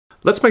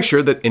Let's make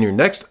sure that in your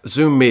next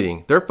Zoom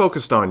meeting, they're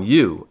focused on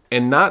you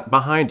and not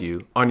behind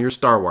you on your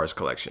Star Wars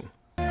collection.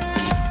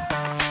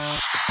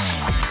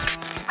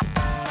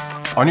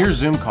 On your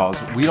Zoom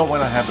calls, we don't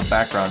want to have the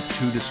background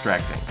too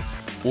distracting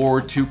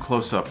or too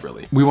close up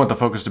really. We want the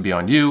focus to be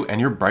on you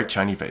and your bright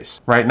shiny face.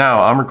 Right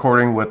now, I'm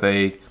recording with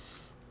a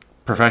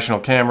professional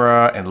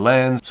camera and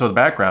lens, so the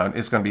background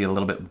is going to be a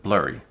little bit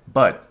blurry.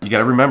 But you got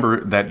to remember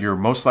that you're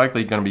most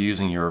likely going to be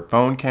using your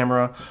phone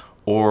camera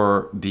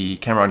or the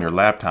camera on your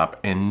laptop,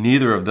 and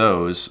neither of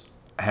those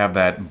have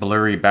that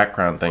blurry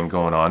background thing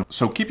going on.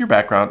 So keep your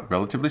background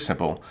relatively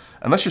simple,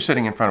 unless you're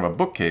sitting in front of a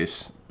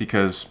bookcase,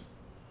 because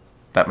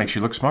that makes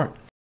you look smart.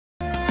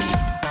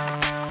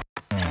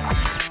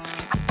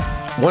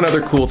 One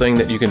other cool thing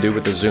that you can do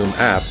with the Zoom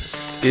app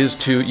is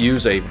to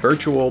use a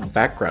virtual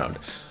background.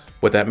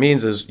 What that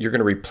means is you're going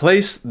to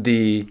replace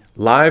the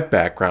live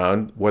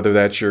background, whether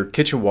that's your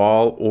kitchen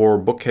wall or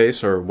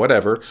bookcase or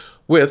whatever,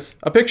 with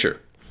a picture.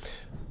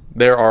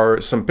 There are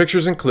some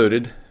pictures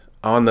included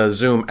on the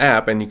Zoom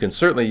app, and you can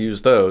certainly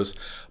use those.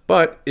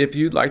 But if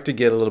you'd like to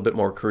get a little bit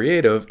more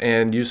creative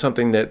and use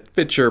something that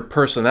fits your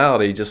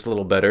personality just a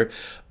little better,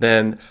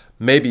 then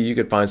maybe you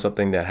could find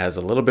something that has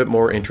a little bit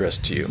more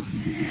interest to you.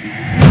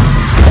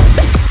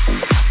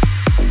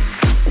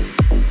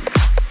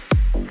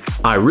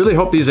 I really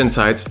hope these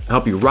insights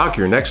help you rock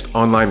your next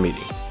online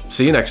meeting.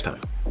 See you next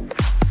time.